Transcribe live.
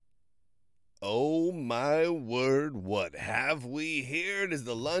Oh my word, what have we here? It is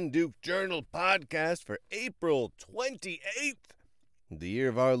the Lunduke Journal podcast for April 28th, the year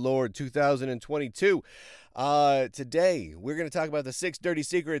of our Lord 2022. Today, we're going to talk about the 6 dirty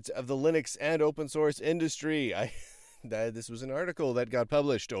secrets of the Linux and open source industry. This was an article that got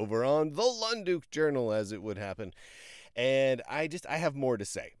published over on the Lunduke Journal, as it would happen. And I have more to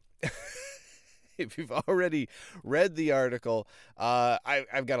say. If you've already read the article,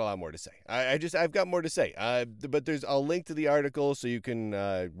 I've got a lot more to say. I've got more to say. But I'll link to the article so you can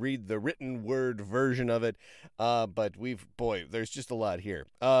read the written word version of it. But there's just a lot here.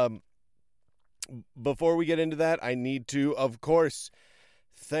 Before we get into that, I need to, of course,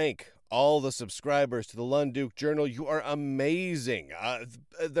 thank all the subscribers to the Lunduke Journal. You are amazing.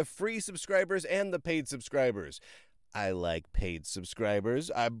 The free subscribers and the paid subscribers. I like paid subscribers.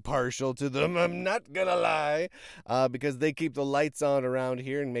 I'm partial to them, I'm not gonna lie, because they keep the lights on around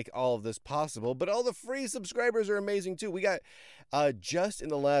here and make all of this possible. But all the free subscribers are amazing too. We got, just in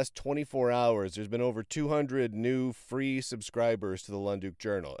the last 24 hours, there's been over 200 new free subscribers to the Lunduke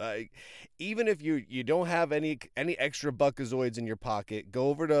Journal. Even if you don't have any extra buckazoids in your pocket, go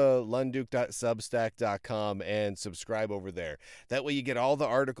over to lunduke.substack.com and subscribe over there. That way you get all the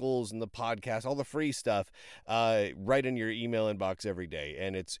articles and the podcast, all the free stuff, right in your email inbox every day,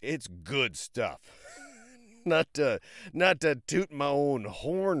 and it's good stuff. not to toot my own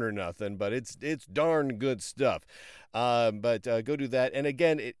horn or nothing, but it's darn good stuff. But go do that. And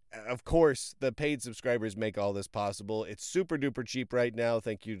again, of course, the paid subscribers make all this possible. It's super duper cheap right now.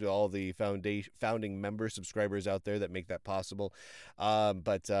 Thank you to all the founding member subscribers out there that make that possible.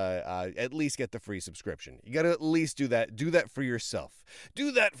 But at least get the free subscription. You got to at least do that. Do that for yourself. Do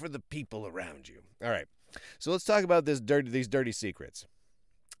that for the people around you. All right. So let's talk about these dirty secrets.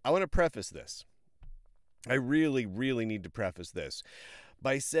 I want to preface this. I really, really need to preface this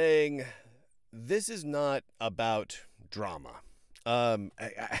by saying this is not about drama.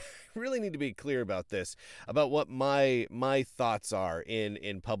 I really need to be clear about this, about what my thoughts are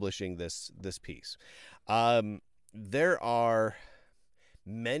in publishing this piece. There are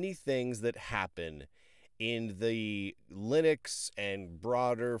many things that happen in the Linux and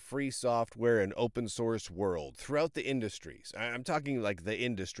broader free software and open source world throughout the industries. I'm talking like the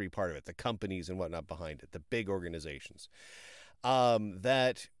industry part of it, the companies and whatnot behind it, the big organizations,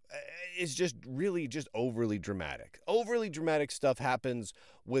 that is just really just overly dramatic. Overly dramatic stuff happens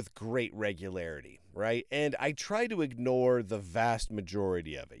with great regularity, right? And I try to ignore the vast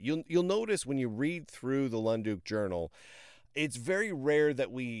majority of it. You'll notice when you read through the Lunduke Journal, it's very rare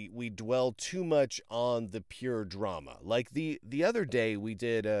that we dwell too much on the pure drama. Like the other day,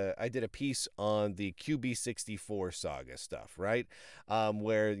 I did a piece on the QB64 saga stuff, right?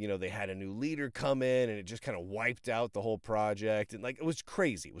 Where they had a new leader come in and it just kind of wiped out the whole project, and it was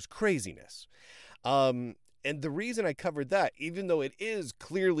crazy. It was craziness. And the reason I covered that, even though it is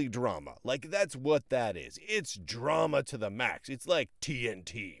clearly drama, that's what that is. It's drama to the max. It's like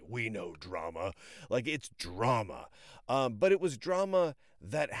TNT. We know drama. It's drama. But it was drama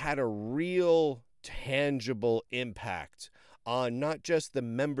that had a real tangible impact on not just the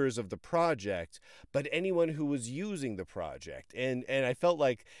members of the project, but anyone who was using the project. And I felt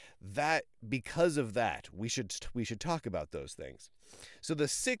like that, because of that, we should talk about those things. So the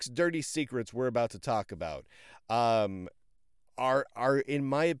 6 dirty secrets we're about to talk about are in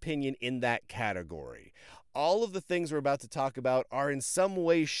my opinion in that category. All of the things we're about to talk about are in some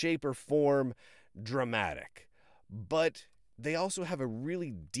way, shape, or form dramatic, but they also have a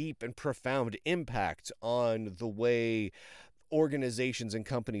really deep and profound impact on the way organizations and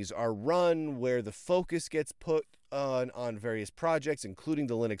companies are run, where the focus gets put on various projects, including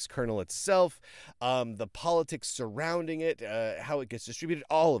the Linux kernel itself, the politics surrounding it, how it gets distributed,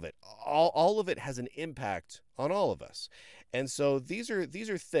 all of it. All of it has an impact on all of us. And so these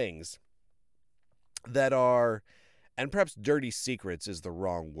are things that are, and perhaps dirty secrets is the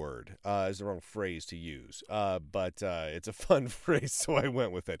wrong word, is the wrong phrase to use, but it's a fun phrase, so I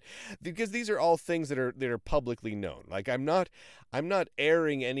went with it, because these are all things that are publicly known. I'm not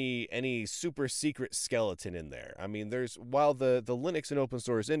airing any super secret skeleton in there. I mean, while the Linux and open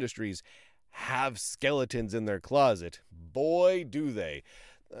source industries have skeletons in their closet, boy do they.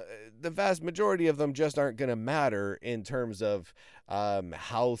 The vast majority of them just aren't going to matter in terms of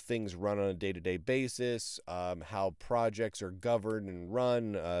how things run on a day-to-day basis, how projects are governed and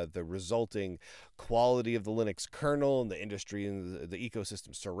run, the resulting quality of the Linux kernel and the industry and the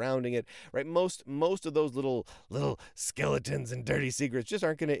ecosystem surrounding it, right? Most of those little skeletons and dirty secrets just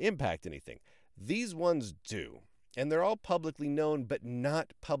aren't going to impact anything. These ones do, and they're all publicly known, but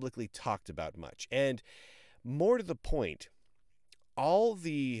not publicly talked about much. And more to the point, all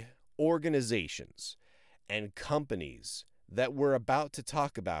the organizations and companies that we're about to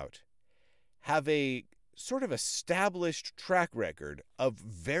talk about have a sort of established track record of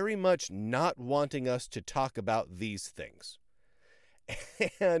very much not wanting us to talk about these things.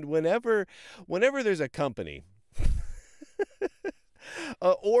 And whenever there's a company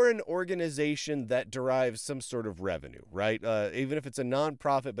or an organization that derives some sort of revenue, right? Even if it's a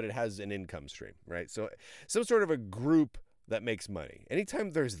nonprofit, but it has an income stream, right? So some sort of a group that makes money.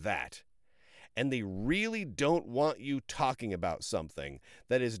 Anytime there's that, and they really don't want you talking about something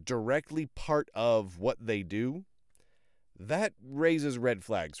that is directly part of what they do, that raises red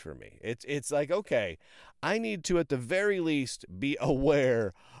flags for me. It's like, okay, I need to at the very least be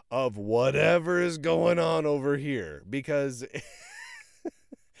aware of whatever is going on over here, because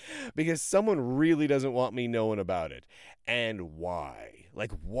someone really doesn't want me knowing about it. And why?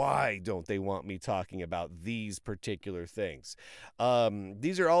 Like, why don't they want me talking about these particular things?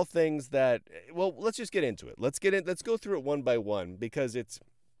 These are all things that, well, let's just get into it. Let's go through it one by one, because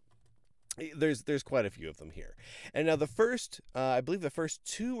there's quite a few of them here. And now the first, I believe the first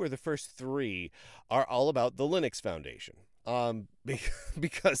two or the first three are all about the Linux Foundation.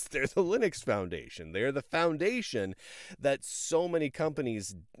 Because they're the Linux Foundation. They're the foundation that so many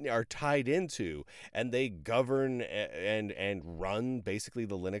companies are tied into, and they govern and run basically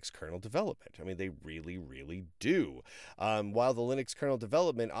the Linux kernel development. I mean, they really, really do. While the Linux kernel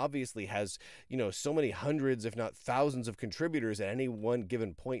development obviously has, so many hundreds, if not thousands of contributors at any one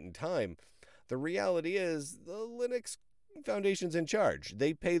given point in time, the reality is the Linux Foundation's in charge.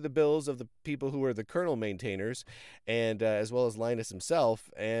 They pay the bills of the people who are the kernel maintainers, and as well as Linus himself,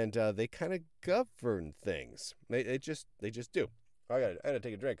 and they kind of govern things. They just do. I gotta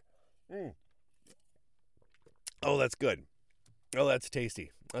take a drink. Oh, that's good. Oh, that's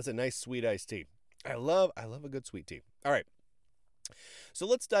tasty. That's a nice sweet iced tea. I love a good sweet tea. All right, so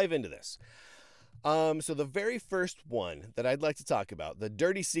let's dive into this. So the very first one that I'd like to talk about, the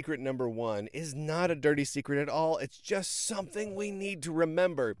dirty secret number one, is not a dirty secret at all. It's just something we need to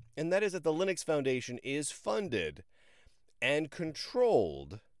remember, and that is that the Linux Foundation is funded and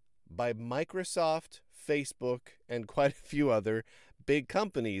controlled by Microsoft, Facebook, and quite a few other big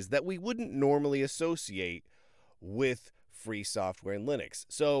companies that we wouldn't normally associate with free software and Linux.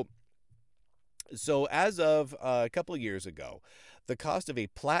 So as of a couple of years ago, the cost of a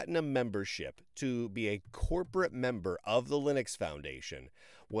platinum membership to be a corporate member of the Linux Foundation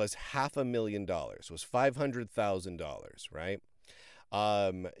was $500,000, was $500,000, right?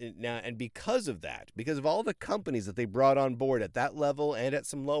 Now, and because of that, because of all the companies that they brought on board at that level and at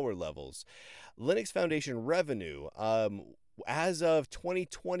some lower levels, Linux Foundation revenue, as of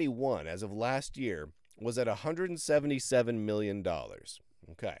 2021, as of last year, was at $177 million.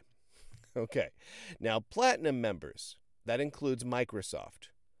 Okay. Now, platinum members, that includes Microsoft,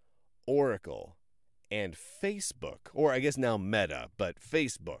 Oracle, and Facebook, or I guess now Meta, but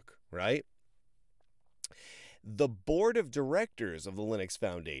Facebook, right? The board of directors of the Linux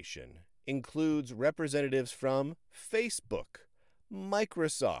Foundation includes representatives from Facebook,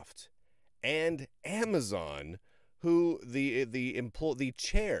 Microsoft, and Amazon, who the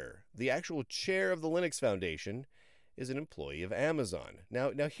actual chair of the Linux Foundation is an employee of Amazon. Now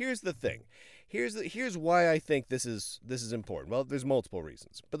here's the thing. Here's why I think this is important. Well, there's multiple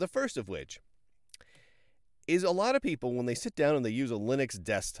reasons, but the first of which is a lot of people, when they sit down and they use a Linux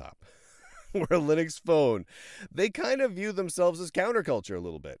desktop or a Linux phone, they kind of view themselves as counterculture a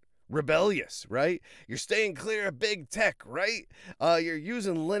little bit. Rebellious, right? You're staying clear of big tech, right? You're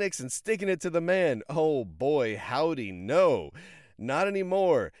using Linux and sticking it to the man. Oh boy, howdy, no. Not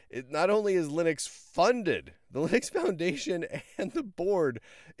anymore. Not only is Linux funded, the Linux Foundation and the board,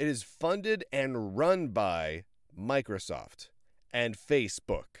 it is funded and run by Microsoft and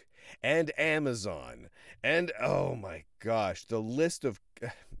Facebook and Amazon. And oh my gosh, the list of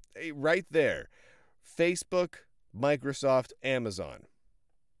right there. Facebook, Microsoft, Amazon.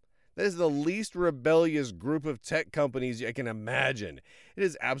 That is the least rebellious group of tech companies I can imagine. It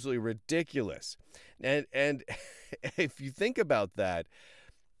is absolutely ridiculous. And if you think about that,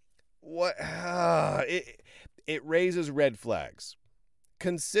 it raises red flags.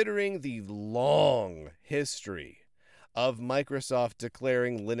 Considering the long history of Microsoft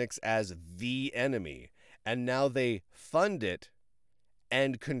declaring Linux as the enemy, and now they fund it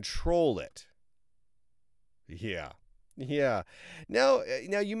and control it. Yeah. Now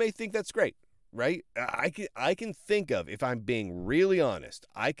you may think that's great, right? I can think of, if I'm being really honest,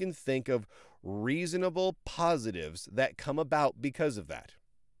 I can think of reasonable positives that come about because of that.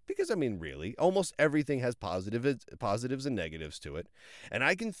 Because, I mean, really, almost everything has positives and negatives to it. And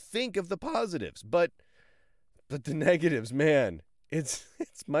I can think of the positives, but the negatives, man, It's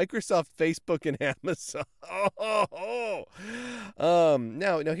Microsoft, Facebook, and Amazon.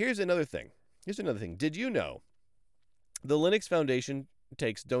 Now here's another thing. Did you know the Linux Foundation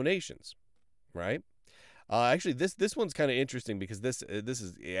takes donations, right? Actually, this one's kind of interesting because this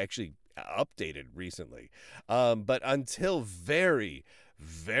is actually updated recently. But until very,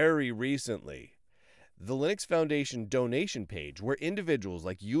 very recently, the Linux Foundation donation page, where individuals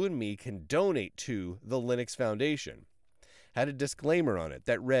like you and me can donate to the Linux Foundation, had a disclaimer on it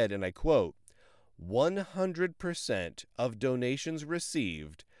that read, and I quote, 100% of donations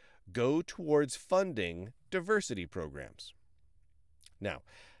received go towards funding diversity programs. Now,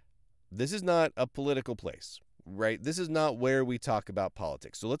 this is not a political place, right? This is not where we talk about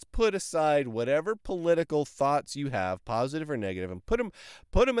politics. So let's put aside whatever political thoughts you have, positive or negative, and put them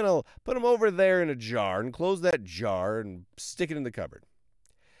over there in a jar and close that jar and stick it in the cupboard.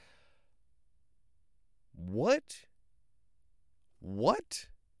 What?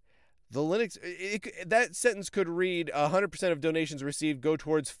 The Linux, that sentence could read 100% of donations received go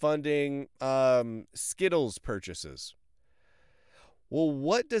towards funding Skittles purchases. Well,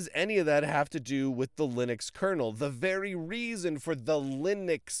 what does any of that have to do with the Linux kernel? The very reason for the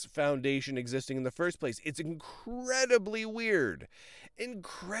Linux Foundation existing in the first place. It's incredibly weird that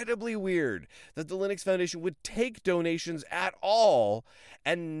the Linux Foundation would take donations at all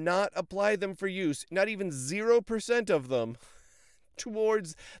and not apply them for use, not even 0% of them,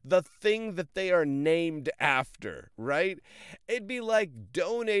 towards the thing that they are named after, right? It'd be like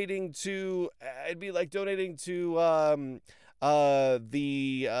donating to the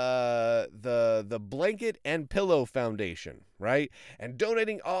Blanket and Pillow Foundation, right? And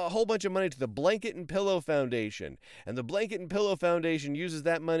donating a whole bunch of money to the Blanket and Pillow Foundation. And the Blanket and Pillow Foundation uses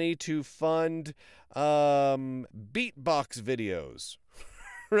that money to fund beatbox videos.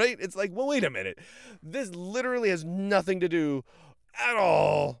 Right? It's like, well, wait a minute. This literally has nothing to do at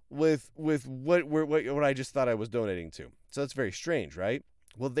all with what I just thought I was donating to. So that's very strange, right?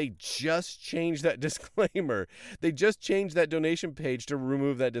 Well, they just changed that disclaimer. They just changed that donation page to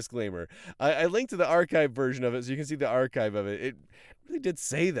remove that disclaimer. I linked to the archive version of it so you can see the archive of it. It really did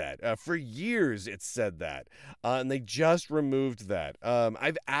say that. For years it said that. And they just removed that.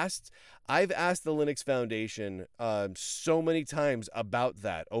 I've asked the Linux Foundation so many times about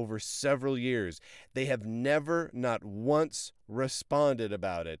that over several years. They have never, not once, responded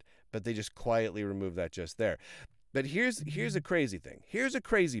about it, but they just quietly removed that just there. But here's a crazy thing. Here's a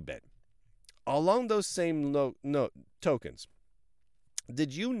crazy bit. Along those same tokens,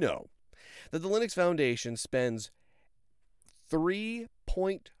 did you know that the Linux Foundation spends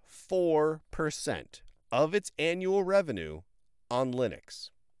 3.4% of its annual revenue on Linux?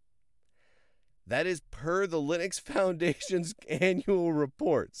 That is per the Linux Foundation's annual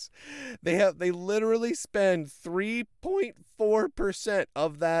reports. They literally spend 3.4%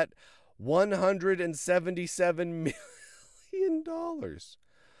 of that $177 million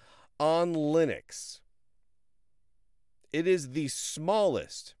on Linux. It is the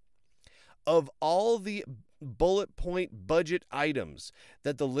smallest of all the bullet point budget items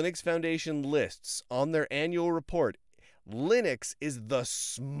that the Linux Foundation lists on their annual report. Linux is the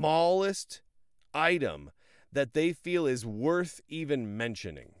smallest item that they feel is worth even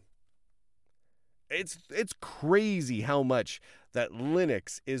mentioning. It's crazy how much that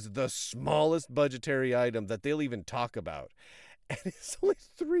Linux is the smallest budgetary item that they'll even talk about. And it's only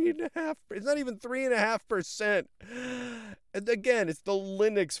 3.5%. It's not even 3.5%. And again, it's the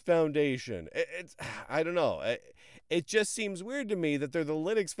Linux Foundation. I don't know. It just seems weird to me that they're the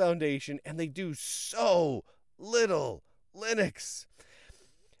Linux Foundation and they do so little Linux.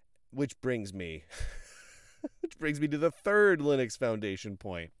 Which brings me to the third Linux Foundation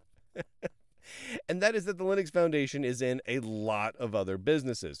point. And that is that the Linux Foundation is in a lot of other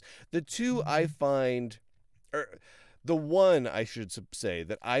businesses. The two I find, the one I should say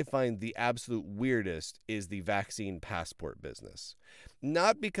that I find the absolute weirdest is the vaccine passport business.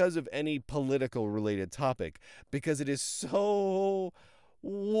 Not because of any political related topic, because it is so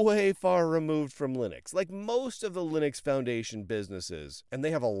way far removed from Linux. Like most of the Linux Foundation businesses, and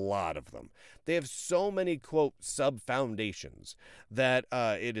they have a lot of them, they have so many, quote, sub-foundations that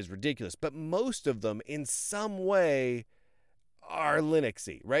it is ridiculous. But most of them, in some way, are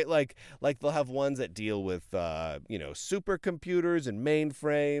Linuxy, right? Like they'll have ones that deal with, supercomputers and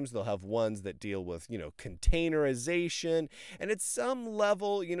mainframes. They'll have ones that deal with, containerization. And at some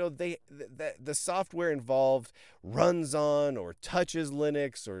level, the software involved runs on or touches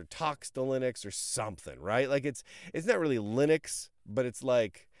Linux or talks to Linux or something, right? Like it's not really Linux, but it's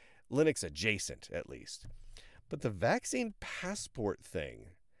like Linux adjacent at least. But the vaccine passport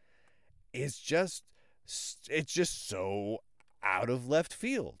thing is it's just so out of left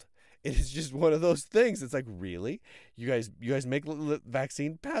field. It is just one of those things. It's like, really? You guys make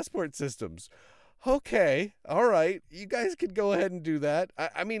vaccine passport systems. Okay, all right. You guys could go ahead and do that.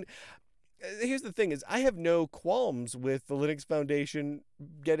 I mean, here's the thing: is I have no qualms with the Linux Foundation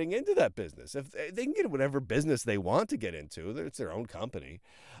getting into that business. If they can get whatever business they want to get into, it's their own company.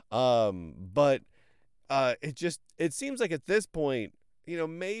 But it seems like at this point,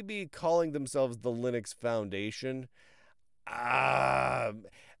 maybe calling themselves the Linux Foundation.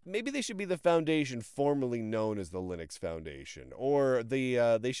 Maybe they should be the foundation formerly known as the Linux Foundation, or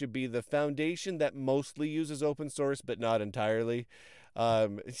they should be the foundation that mostly uses open source but not entirely.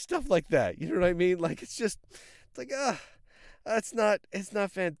 Stuff like that. You know what I mean? Like it's like it's not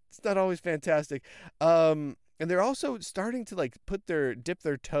always fantastic. And they're also starting to like dip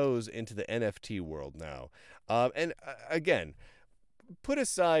their toes into the NFT world now. And again, put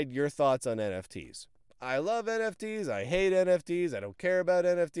aside your thoughts on NFTs. I love NFTs. I hate NFTs. I don't care about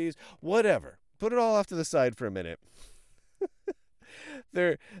NFTs. Whatever. Put it all off to the side for a minute.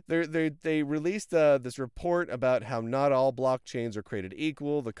 They released this report about how not all blockchains are created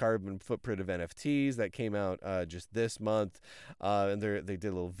equal, the carbon footprint of NFTs that came out just this month, and they did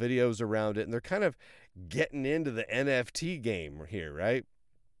little videos around it, and they're kind of getting into the NFT game here, right?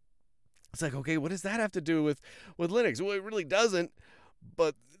 It's like, okay, what does that have to do with Linux? Well, it really doesn't,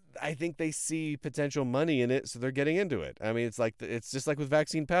 but I think they see potential money in it, so they're getting into it. I mean, it's just like with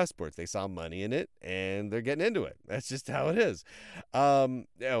vaccine passports. They saw money in it, and they're getting into it. That's just how it is.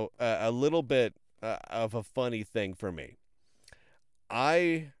 A little bit of a funny thing for me.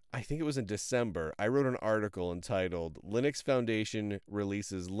 I think it was in December. I wrote an article entitled "Linux Foundation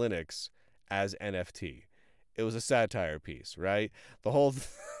Releases Linux as NFT." It was a satire piece, right? The whole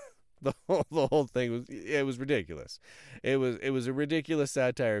thing was ridiculous. It was a ridiculous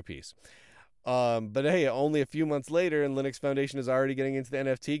satire piece. But hey, only a few months later, and Linux Foundation is already getting into the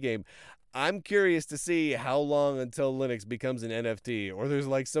NFT game. I'm curious to see how long until Linux becomes an NFT, or there's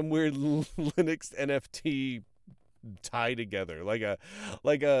like some weird Linux NFT tie together, like a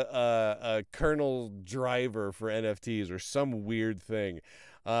kernel driver for NFTs or some weird thing.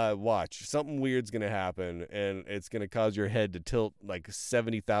 Watch, something weird's gonna happen, and it's gonna cause your head to tilt like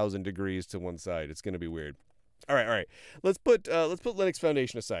 70,000 degrees to one side. It's gonna be weird. All right. Let's put Linux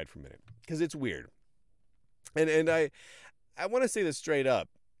Foundation aside for a minute because it's weird. And I want to say this straight up.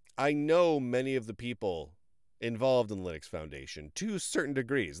 I know many of the people involved in Linux Foundation to certain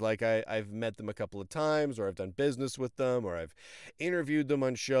degrees. Like I've met them a couple of times, or I've done business with them, or I've interviewed them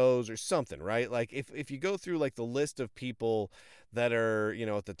on shows or something, right? Like if you go through like the list of people that are,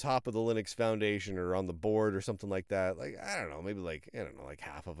 at the top of the Linux Foundation or on the board or something like that, like, I don't know, maybe like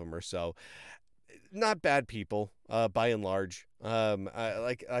half of them or so. Not bad people, by and large.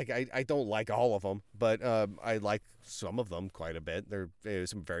 I don't like all of them, but I like some of them quite a bit. There's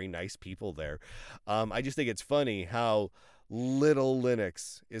some very nice people there. I just think it's funny how little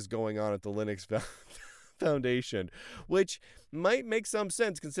Linux is going on at the Linux Foundation, which might make some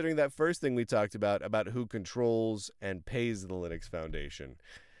sense considering that first thing we talked about who controls and pays the Linux Foundation.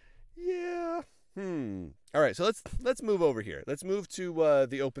 Yeah. All right, so let's move over here. Let's move to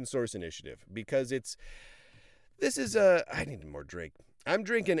the open source initiative, because I need more drink. I'm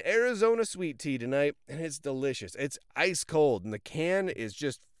drinking Arizona sweet tea tonight, and it's delicious. It's ice cold, and the can is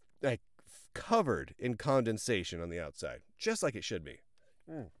just like covered in condensation on the outside, just like it should be.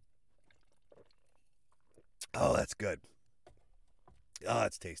 Oh, that's good. Oh,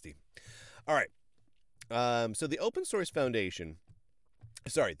 that's tasty. All right. So the Open Source Foundation,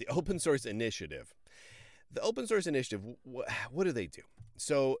 the Open Source Initiative. The Open Source Initiative, what do they do?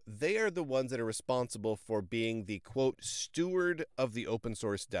 So they are the ones that are responsible for being the, quote, steward of the open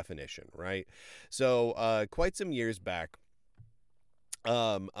source definition, right? So quite some years back,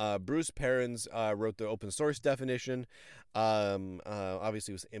 Bruce Perens wrote the open source definition.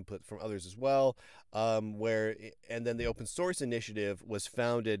 Obviously with input from others as well, and then the Open Source Initiative was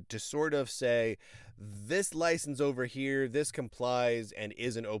founded to sort of say, this license over here, this complies and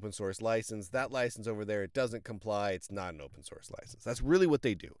is an open source license. That license over there, it doesn't comply. It's not an open source license. That's really what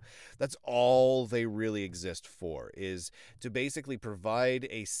they do. That's all they really exist for, is to basically provide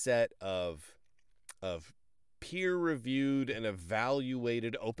a set of peer-reviewed and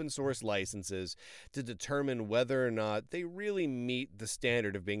evaluated open source licenses to determine whether or not they really meet the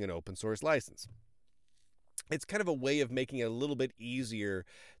standard of being an open source license. It's kind of a way of making it a little bit easier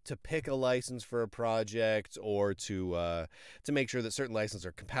to pick a license for a project, or to make sure that certain licenses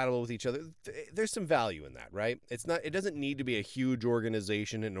are compatible with each other. There's some value in that, right? It doesn't need to be a huge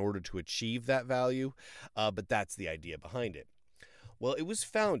organization in order to achieve that value, but that's the idea behind it. Well,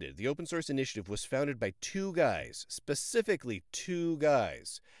 the Open Source Initiative was founded by two guys, specifically two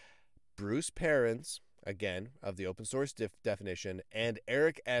guys. Bruce Perens, again, of the open source definition, and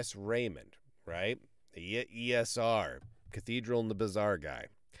Eric S. Raymond, right? The ESR, Cathedral in the Bazaar guy.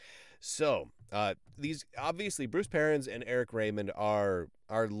 So, these obviously Bruce Perens and Eric Raymond are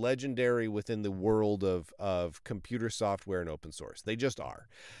legendary within the world of computer software and open source. They just are.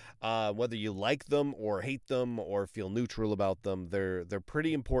 Whether you like them or hate them or feel neutral about them, they're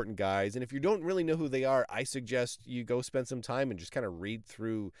pretty important guys. And if you don't really know who they are, I suggest you go spend some time and just kind of read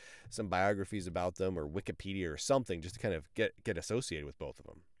through some biographies about them or Wikipedia or something just to kind of get associated with both of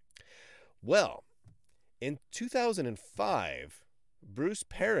them. Well, in 2005, Bruce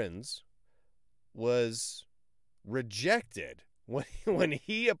Perens was rejected when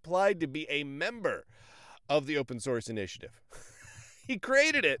he applied to be a member of the Open Source Initiative. He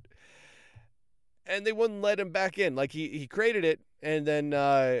created it, and they wouldn't let him back in. Like, he created it and then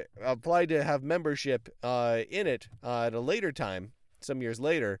applied to have membership in it at a later time, some years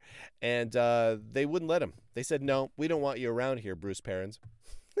later, and they wouldn't let him. They said, no, we don't want you around here, Bruce Perens.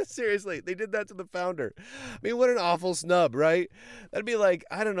 Seriously, they did that to the founder. I mean, what an awful snub, right? That'd be like,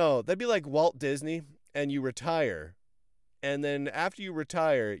 I don't know, that'd be like Walt Disney and you retire. And then after you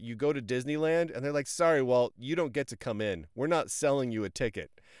retire, you go to Disneyland and they're like, sorry, Walt, you don't get to come in. We're not selling you a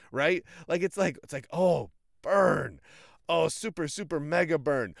ticket, right? Like, it's like, oh, burn. Oh, super, super mega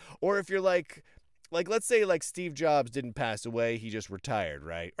burn. Or if you're like, let's say like Steve Jobs didn't pass away, he just retired,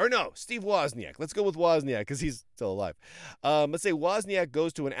 right? Or no, Steve Wozniak. Let's go with Wozniak because he's still alive. Let's say Wozniak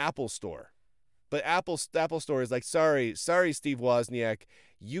goes to an Apple store, but Apple store is like, sorry, Steve Wozniak,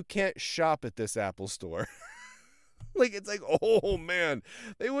 you can't shop at this Apple store. Like, it's like, oh man,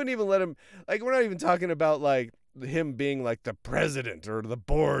 they wouldn't even let him. Like, we're not even talking about like him being like the president or the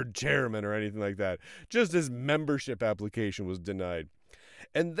board chairman or anything like that. Just his membership application was denied.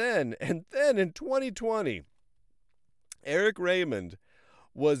 And then in 2020, Eric Raymond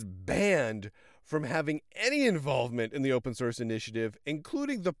was banned from having any involvement in the open source initiative,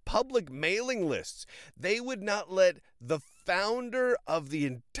 including the public mailing lists. They would not let the founder of the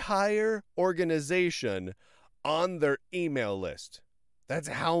entire organization on their email list. That's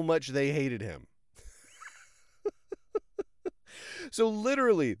how much they hated him. So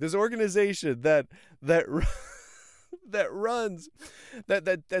literally, this organization that's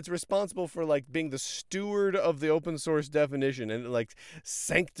responsible for like being the steward of the open source definition and like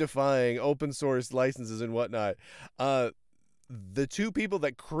sanctifying open source licenses and whatnot, the two people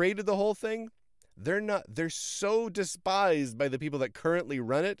that created the whole thing, they're so despised by the people that currently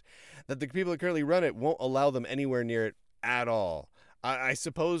run it that the people that currently run it won't allow them anywhere near it at all. I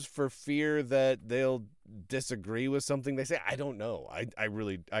suppose for fear that they'll disagree with something they say. I don't know. I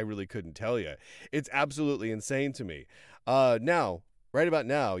really couldn't tell you. It's absolutely insane to me. Now, right about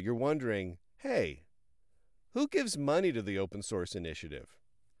now, you're wondering, hey, who gives money to the open source initiative?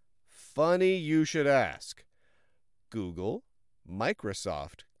 Funny you should ask. Google,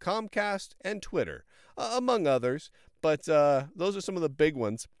 Microsoft, Comcast, and Twitter, among others, but those are some of the big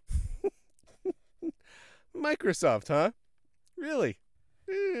ones. Microsoft, huh? Really?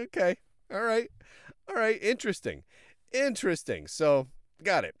 Okay. All right. Interesting. So,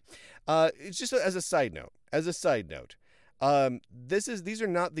 got it. It's just as a side note. These are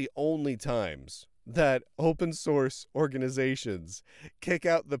not the only times that open source organizations kick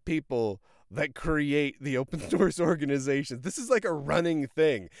out the people that create the open source organizations. This is like a running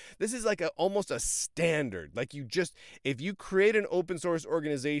thing. This is like almost a standard. Like, if you create an open source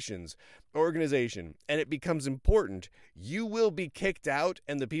organization and it becomes important, you will be kicked out,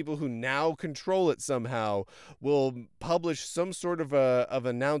 and the people who now control it somehow will publish some sort of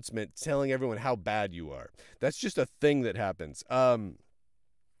announcement telling everyone how bad you are. That's just a thing that happens.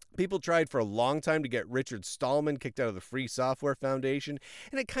 People tried for a long time to get Richard Stallman kicked out of the Free Software Foundation,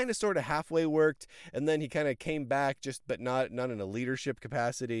 and it kind of sort of halfway worked, and then he kind of came back, but not in a leadership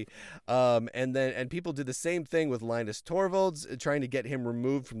capacity. And people did the same thing with Linus Torvalds, trying to get him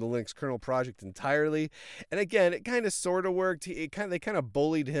removed from the Linux kernel project entirely. And again, it kind of sort of worked. They kind of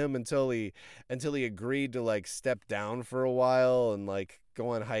bullied him until he agreed to like step down for a while and like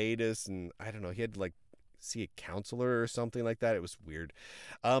go on hiatus, and I don't know, he had to like see a counselor or something like that. It was weird.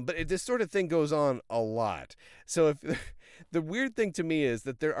 But this sort of thing goes on a lot. So the weird thing to me is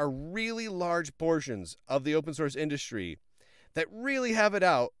that there are really large portions of the open source industry that really have it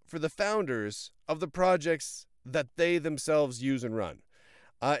out for the founders of the projects that they themselves use and run.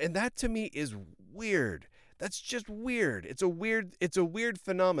 And that to me is weird. That's just weird. It's a weird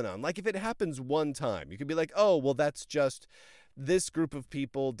phenomenon. Like, if it happens one time, you could be like, oh, well, that's just this group of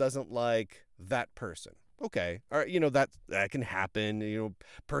people doesn't like that person. Okay. All right, that can happen,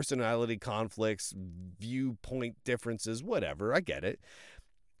 personality conflicts, viewpoint differences, whatever. I get it.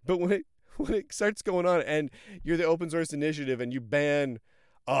 But when it starts going on and you're the open source initiative and you ban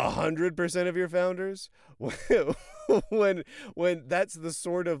 100% of your founders, when that's the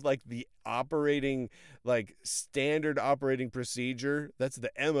sort of like the operating, like standard operating procedure, that's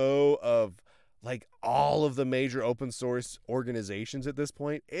the MO of like all of the major open source organizations at this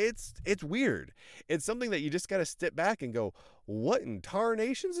point, it's weird. It's something that you just got to step back and go, what in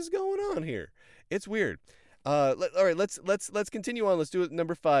tarnations is going on here? It's weird. All right, let's continue on. Let's do it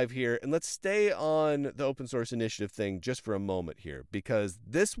number 5 here, and let's stay on the open source initiative thing just for a moment here, because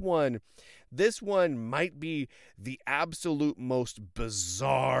this one might be the absolute most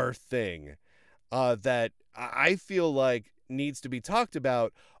bizarre thing that I feel like needs to be talked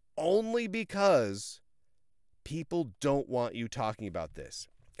about, only because people don't want you talking about this,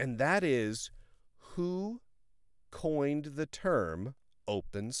 and that is who coined the term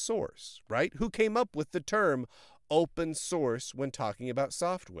open source, right? Who came up with the term open source when talking about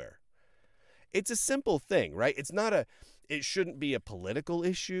software? It's a simple thing, right? It shouldn't be a political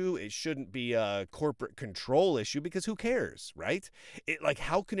issue. It shouldn't be a corporate control issue, because who cares, right?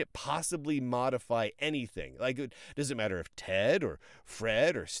 How can it possibly modify anything? Does it matter if Ted or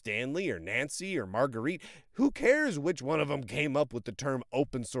Fred or Stanley or Nancy or Marguerite, who cares which one of them came up with the term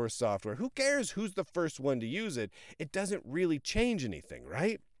open source software? Who cares who's the first one to use it? It doesn't really change anything,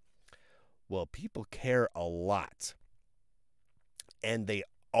 right? Well, people care a lot. And they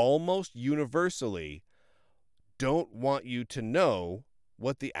almost universally don't want you to know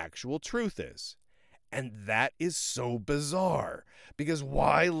what the actual truth is. And that is so bizarre, because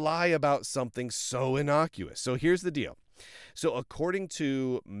why lie about something so innocuous? So here's the deal. So according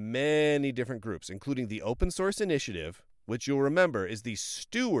to many different groups, including the Open Source Initiative, which you'll remember is the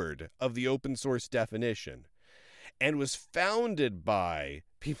steward of the open source definition, and was founded by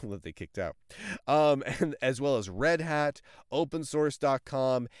people that they kicked out, and as well as Red Hat,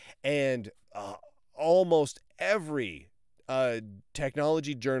 opensource.com, and almost every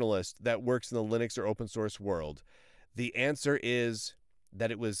technology journalist that works in the Linux or open source world, the answer is that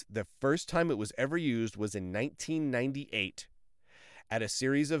it was the first time it was ever used was in 1998 at a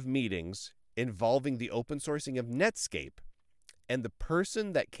series of meetings involving the open sourcing of Netscape. And the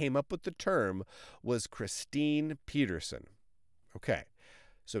person that came up with the term was Christine Peterson. Okay,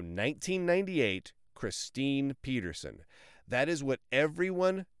 so 1998, Christine Peterson. That is what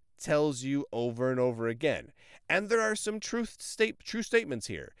everyone tells you over and over again. And there are some true statements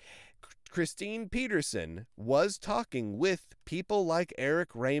here. Christine Peterson was talking with people like Eric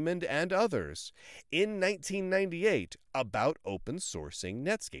Raymond and others in 1998 about open sourcing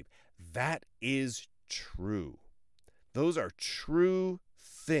Netscape. That is true. Those are true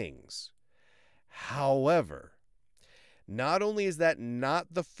things. However, not only is that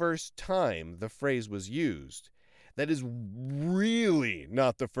not the first time the phrase was used, that is really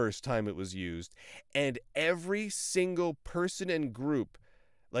not the first time it was used. And every single person and group,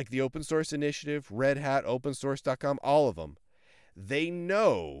 like the Open Source Initiative, Red Hat, opensource.com, all of them, they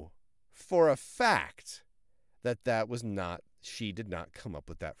know for a fact that she did not come up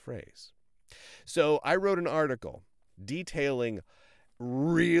with that phrase. So I wrote an article detailing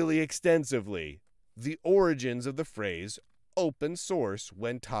really extensively the origins of the phrase open source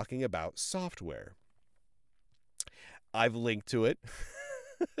when talking about software. I've linked to it.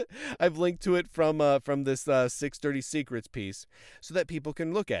 I've linked to it from this 630 Secrets piece so that people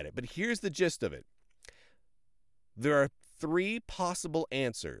can look at it. But here's the gist of it. There are 3 possible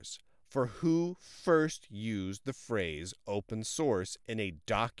answers for who first used the phrase open source in a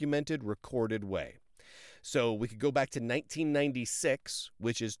documented, recorded way. So we could go back to 1996,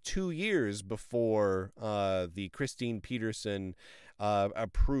 which is 2 years before the Christine Peterson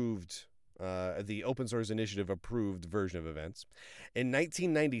approved, the Open Source Initiative approved version of events. In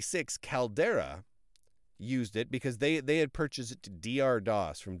 1996, Caldera used it because they had purchased it to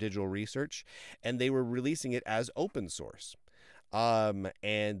DR-DOS from Digital Research, and they were releasing it as open source.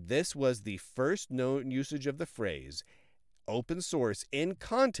 And this was the first known usage of the phrase open source in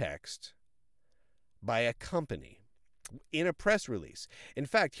context by a company in a press release. In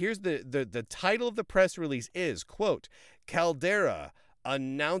fact, here's the title of the press release is, quote, Caldera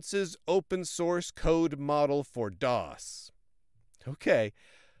announces open source code model for DOS. Okay,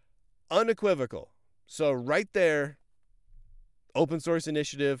 unequivocal. So right there, Open Source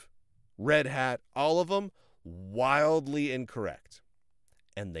Initiative, Red Hat, all of them wildly incorrect.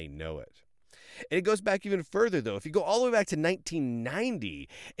 And they know it. And it goes back even further, though. If you go all the way back to 1990,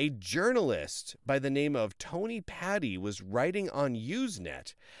 a journalist by the name of Tony Paddy was writing on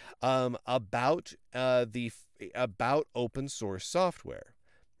Usenet about open source software,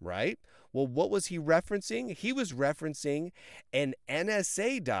 right? Well, what was he referencing? He was referencing an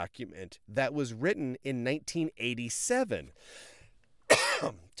NSA document that was written in 1987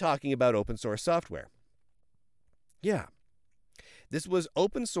 talking about open source software. Yeah. This was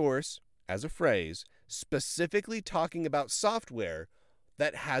open source as a phrase, specifically talking about software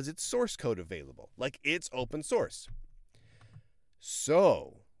that has its source code available, like it's open source.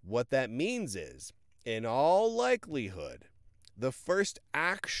 So, what that means is, in all likelihood, the first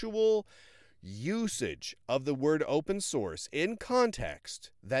actual usage of the word open source in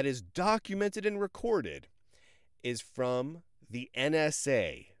context that is documented and recorded is from the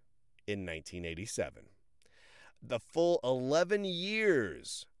NSA in 1987. The full 11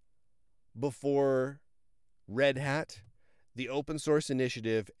 years before Red Hat, the Open Source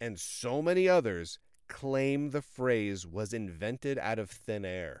Initiative, and so many others claim the phrase was invented out of thin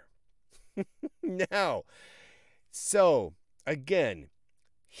air. Now, so, again,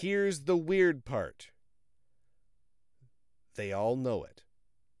 here's the weird part. They all know it.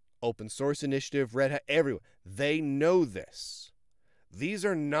 Open Source Initiative, Red Hat, everyone. They know this. These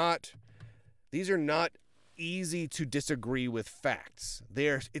are not easy to disagree with facts.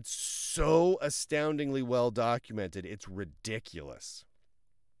 It's so astoundingly well documented. It's ridiculous.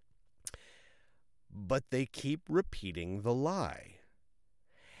 But they keep repeating the lie.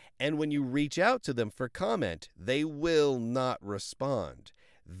 And when you reach out to them for comment, they will not respond.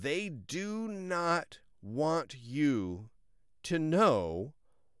 They do not want you to know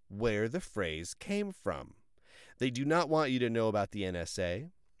where the phrase came from. They do not want you to know about the NSA.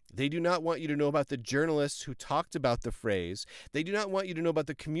 They do not want you to know about the journalists who talked about the phrase. They do not want you to know about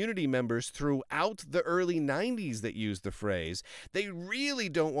the community members throughout the early 90s that used the phrase. They really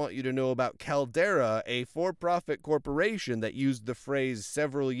don't want you to know about Caldera, a for-profit corporation that used the phrase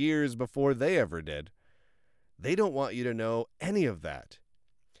several years before they ever did. They don't want you to know any of that.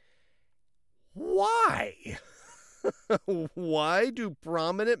 Why? Why do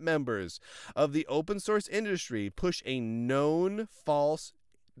prominent members of the open source industry push a known false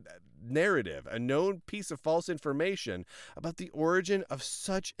narrative, a known piece of false information about the origin of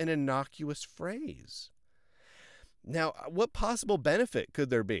such an innocuous phrase? Now, what possible benefit could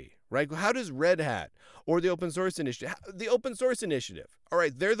there be, right? How does Red Hat or the Open Source Initiative, all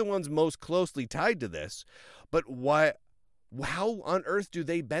right, they're the ones most closely tied to this, but why? How on earth do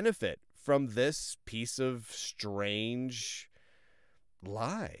they benefit from this piece of strange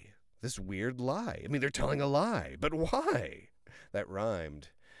lie, this weird lie? I mean, they're telling a lie, but why? That rhymed.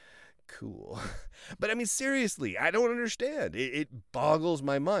 Cool. But I mean, seriously, I don't understand. It boggles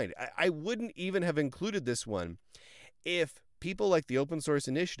my mind. I wouldn't even have included this one if people like the Open Source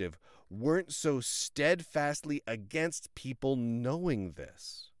Initiative weren't so steadfastly against people knowing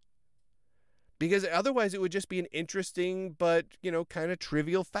this. Because otherwise it would just be an interesting but, kind of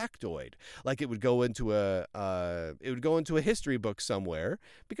trivial factoid. Like it would go into a history book somewhere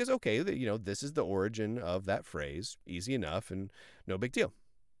because, okay, this is the origin of that phrase. Easy enough and no big deal.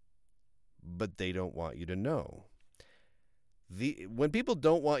 But they don't want you to know. When people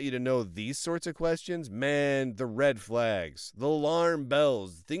don't want you to know these sorts of questions, man, the red flags, the alarm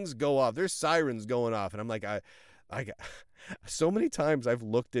bells, things go off. There's sirens going off. And I'm like, so many times I've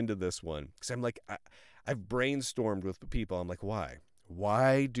looked into this one because I'm like, I've brainstormed with people. I'm like, why?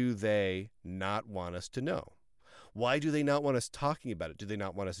 Why do they not want us to know? Why do they not want us talking about it? Do they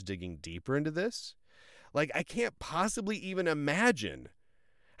not want us digging deeper into this? Like, I can't possibly even imagine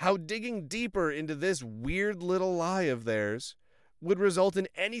how digging deeper into this weird little lie of theirs would result in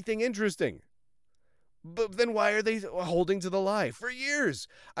anything interesting. But then why are they holding to the lie? For years.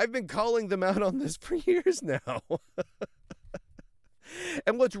 I've been calling them out on this for years now.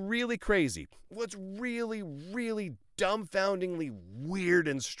 And what's really crazy, what's really, really dumbfoundingly weird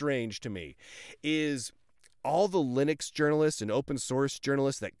and strange to me is all the Linux journalists and open source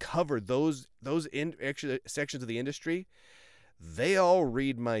journalists that cover those sections of the industry, they all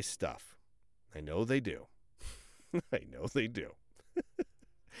read my stuff. I know they do. I know they do.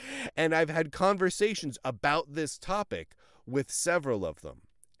 And I've had conversations about this topic with several of them.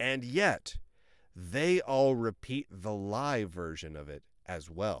 And yet, they all repeat the lie version of it as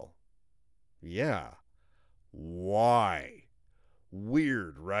well. Yeah. Why?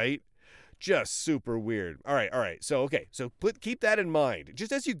 Weird, right? Just super weird. All right. So keep that in mind.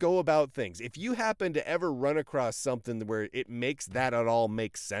 Just as you go about things, if you happen to ever run across something where it makes that at all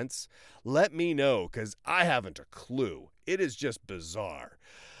make sense, let me know, because I haven't a clue. It is just bizarre.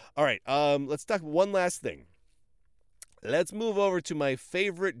 All right, let's talk one last thing. Let's move over to my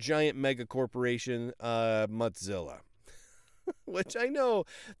favorite giant mega corporation, Mozilla, which I know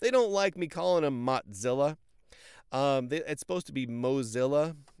they don't like me calling them Mozilla. It's supposed to be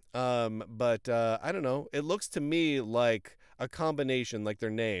Mozilla, but I don't know. It looks to me like a combination, like their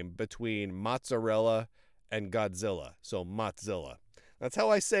name, between mozzarella and Godzilla. So Mozilla. That's how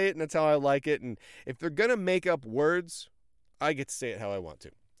I say it, and that's how I like it. And if they're gonna make up words, I get to say it how I want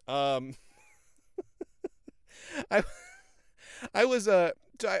to. I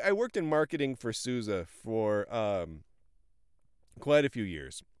I worked in marketing for Sousa for quite a few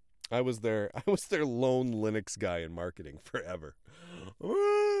years. I was their lone Linux guy in marketing forever.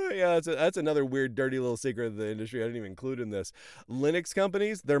 Yeah, that's another weird, dirty little secret of the industry I didn't even include in this. Linux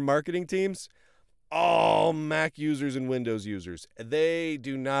companies, their marketing teams, all Mac users and Windows users. They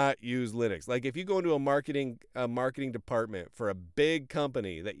do not use Linux. Like if you go into a marketing department for a big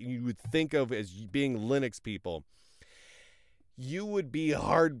company that you would think of as being Linux people, you would be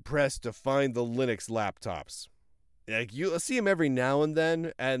hard pressed to find the Linux laptops. Like you'll see them every now and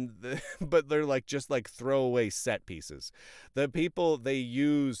then, but they're like just like throwaway set pieces. The people they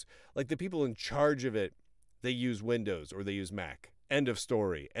use, like the people in charge of it, they use Windows or they use Mac. End of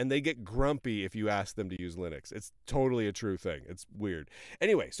story. And they get grumpy if you ask them to use Linux. It's totally a true thing. It's weird.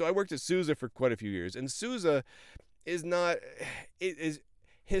 Anyway, so I worked at Sousa for quite a few years, and Sousa is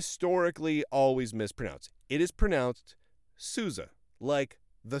historically always mispronounced. It is pronounced Sousa, like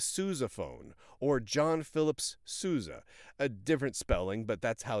the sousaphone or John Phillips Sousa. A different spelling, but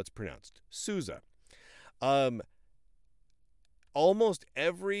that's how it's pronounced. Sousa. Almost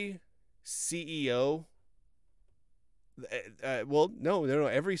every CEO,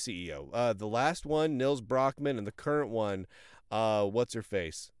 every CEO. The last one, Nils Brockman, and the current one, what's her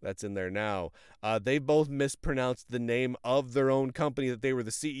face? That's in there now. They both mispronounced the name of their own company that they were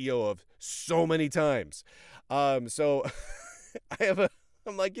the CEO of so many times. So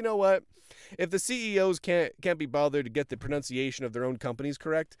I'm like, you know what? If the CEOs can't be bothered to get the pronunciation of their own companies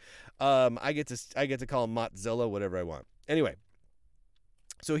correct, I get to call them Mozilla, whatever I want. Anyway,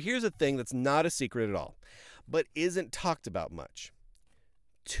 so here's a thing that's not a secret at all, but isn't talked about much.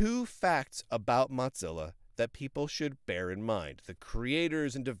 2 facts about Mozilla that people should bear in mind. The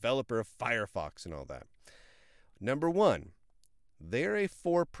creators and developer of Firefox and all that. Number 1, they're a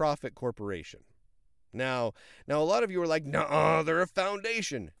for-profit corporation. Now a lot of you are like, "Nuh-uh, they're a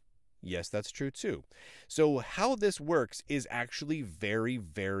foundation." Yes, that's true too. So how this works is actually very,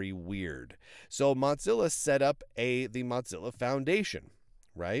 very weird. So Mozilla set up the Mozilla Foundation,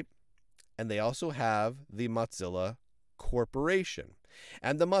 right? And they also have the Mozilla Corporation.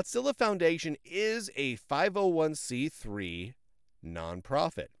 And the Mozilla Foundation is a 501c3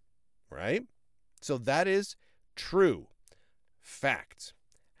 nonprofit, right? So that is true. Fact.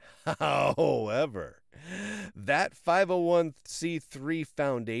 However, that 501c3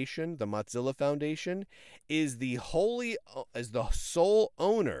 foundation, the Mozilla Foundation, is the sole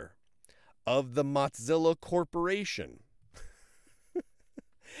owner of the Mozilla Corporation.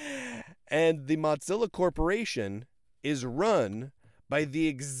 And the Mozilla Corporation is run by the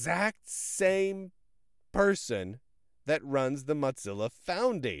exact same person that runs the Mozilla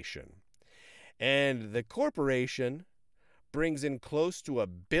Foundation. And the corporation brings in close to $1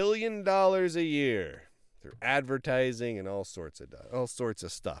 billion a year through advertising and all sorts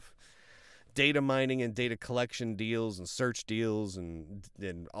of stuff. Data mining and data collection deals and search deals and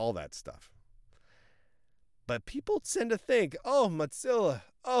all that stuff. But people tend to think, oh, Mozilla,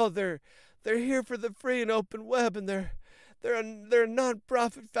 oh, they're here for the free and open web, and they're a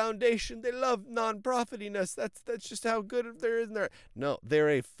non-profit foundation. They love non-profitiness. That's just how good there is in there. No, they're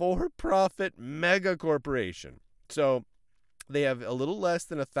a for-profit mega corporation. So they have a little less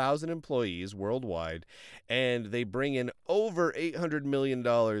than 1,000 employees worldwide, and they bring in over $800 million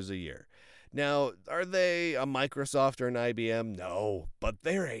a year. Now, are they a Microsoft or an IBM? No, but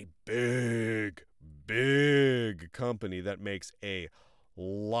they're a big company that makes a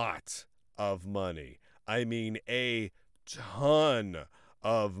lot of money. I mean, a ton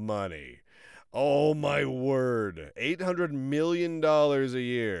of money. Oh my word, $800 million a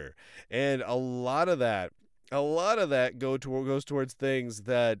year. And a lot of that goes towards things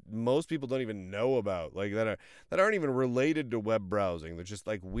that most people don't even know about, like that aren't even related to web browsing. They're just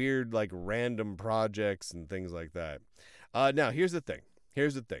like weird, like random projects and things like that. Now, here's the thing.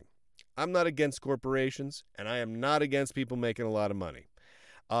 I'm not against corporations, and I am not against people making a lot of money.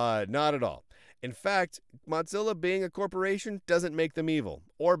 Not at all. In fact, Mozilla being a corporation doesn't make them evil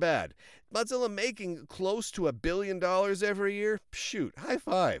or bad. Mozilla making close to $1 billion every year, shoot, high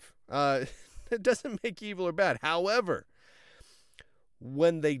five. It doesn't make evil or bad. However,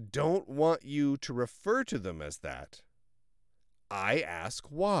 When they don't want you to refer to them as that, I ask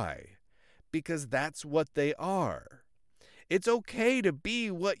why. Because that's what they are. It's okay to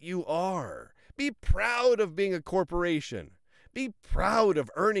be what you are. Be proud of being a corporation. Be proud of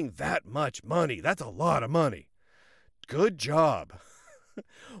earning that much money. That's a lot of money. Good job.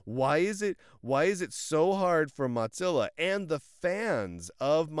 Why is it so hard for Mozilla and the fans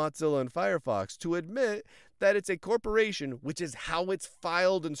of Mozilla and Firefox to admit that it's a corporation, which is how it's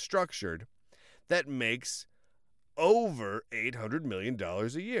filed and structured, that makes over $800 million a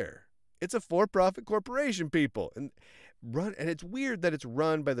year? It's a for-profit corporation, people. And it's weird that it's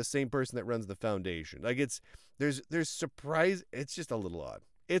run by the same person that runs the foundation. Like there's surprise. It's just a little odd.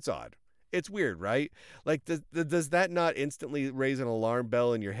 It's odd. It's weird, right? Like, does that not instantly raise an alarm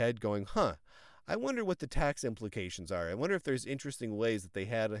bell in your head going, I wonder what the tax implications are. I wonder if there's interesting ways that they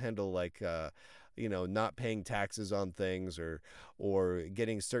had to handle, like, not paying taxes on things or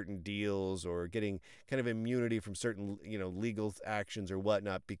getting certain deals or getting kind of immunity from certain, legal actions or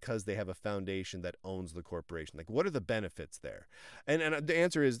whatnot because they have a foundation that owns the corporation. Like, what are the benefits there? And the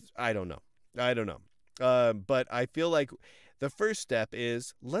answer is, I don't know. But I feel like the first step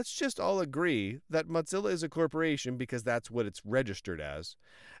is let's just all agree that Mozilla is a corporation because that's what it's registered as,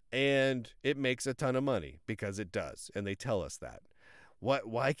 and it makes a ton of money because it does, and they tell us that.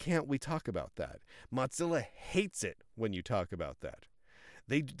 Why can't we talk about that? Mozilla hates it when you talk about that.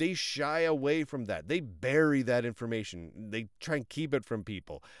 They shy away from that. They bury that information. They try and keep it from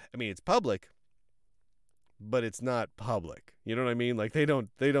people. I mean, it's public, but it's not public. You know what I mean? Like they don't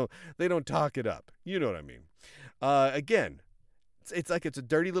talk it up. You know what I mean? Again, it's like it's a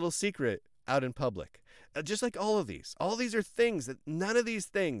dirty little secret out in public. Just like all of these. All these are things that none of these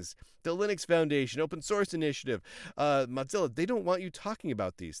things, the Linux Foundation, Open Source Initiative, Mozilla, they don't want you talking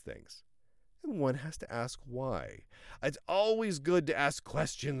about these things. And one has to ask why. It's always good to ask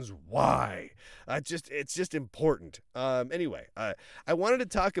questions why. It's just important. Anyway, I wanted to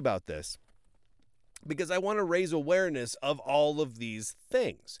talk about this because I want to raise awareness of all of these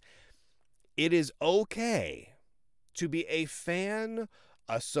things. It is okay to be a fan,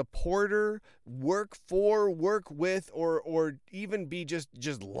 a supporter, work for, work with, or even be just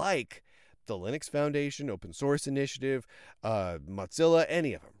like the Linux Foundation, Open Source Initiative, Mozilla,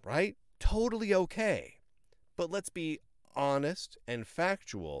 any of them, right? Totally okay. But let's be honest and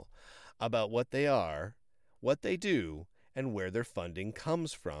factual about what they are, what they do, and where their funding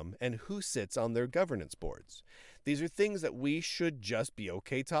comes from, and who sits on their governance boards. These are things that we should just be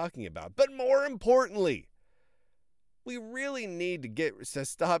okay talking about. But more importantly, we really need to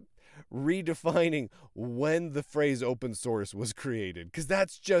stop redefining when the phrase open source was created, because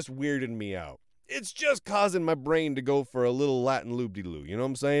that's just weirding me out. It's just causing my brain to go for a little Latin loop-de-loo. You know what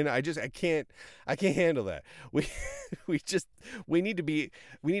I'm saying? I can't handle that. We need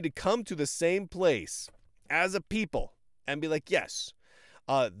to come to the same place as a people and be like, yes,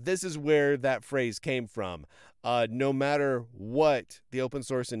 this is where that phrase came from. No matter what the Open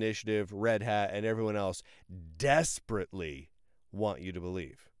Source Initiative, Red Hat, and everyone else desperately want you to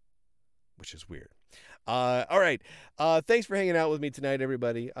believe, which is weird. All right. Thanks for hanging out with me tonight,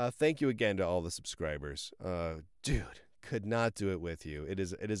 everybody. Thank you again to all the subscribers. Dude, could not do it with you. It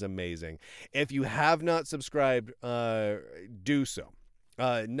is amazing. If you have not subscribed, do so.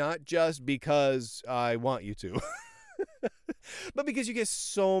 Not just because I want you to. But because you get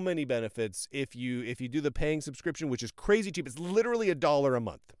so many benefits if you do the paying subscription, which is crazy cheap. It's literally $1 a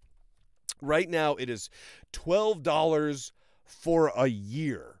month. Right now, it is $12 for a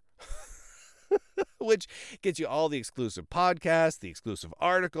year. Which gets you all the exclusive podcasts, the exclusive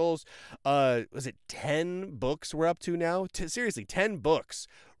articles. Was it 10 books we're up to now? Seriously, 10 books.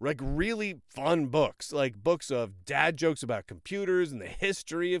 Like really fun books. Like books of dad jokes about computers and the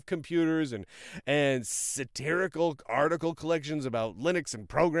history of computers and satirical article collections about Linux and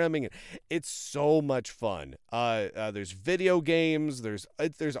programming. It's so much fun. There's video games. There's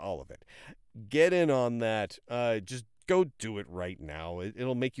all of it. Get in on that. Just go do it right now.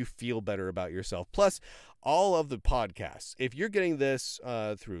 It'll make you feel better about yourself. Plus, all of the podcasts. If you're getting this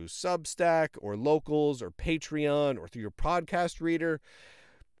through Substack or Locals or Patreon or through your podcast reader,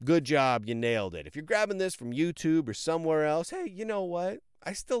 good job. You nailed it. If you're grabbing this from YouTube or somewhere else, hey, you know what?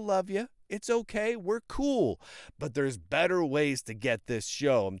 I still love you. It's okay. We're cool. But there's better ways to get this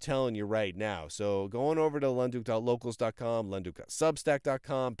show. I'm telling you right now. So going over to lunduke.locals.com,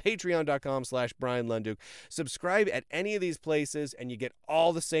 lunduke.substack.com, patreon.com/Brian Lunduke. Subscribe at any of these places and you get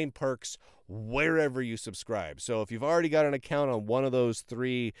all the same perks wherever you subscribe. So if you've already got an account on one of those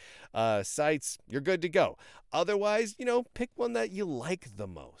three sites, you're good to go. Otherwise, pick one that you like the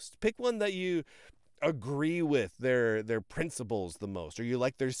most. Pick one that you agree with their principles the most, or you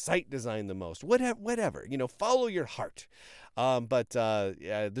like their site design the most, whatever, follow your heart. But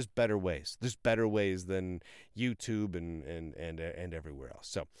yeah, there's better ways. There's better ways than YouTube and everywhere else.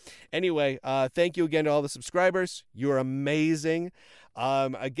 So anyway, thank you again to all the subscribers. You're amazing.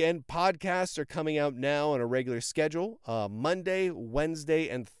 Again, podcasts are coming out now on a regular schedule, Monday, Wednesday,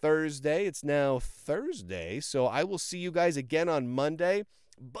 and Thursday. It's now Thursday, so I will see you guys again on Monday.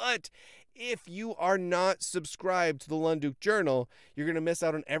 But if you are not subscribed to the Lunduke Journal, you're going to miss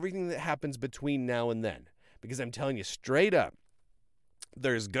out on everything that happens between now and then. Because I'm telling you straight up,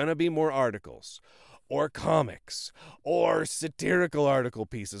 there's going to be more articles or comics or satirical article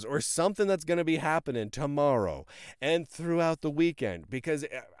pieces or something that's going to be happening tomorrow and throughout the weekend. Because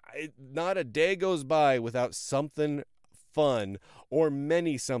not a day goes by without something fun or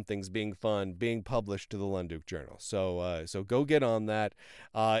many somethings being fun being published to the Lunduke Journal. So go get on that.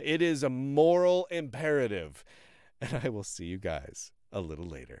 It is a moral imperative. And I will see you guys a little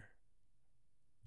later.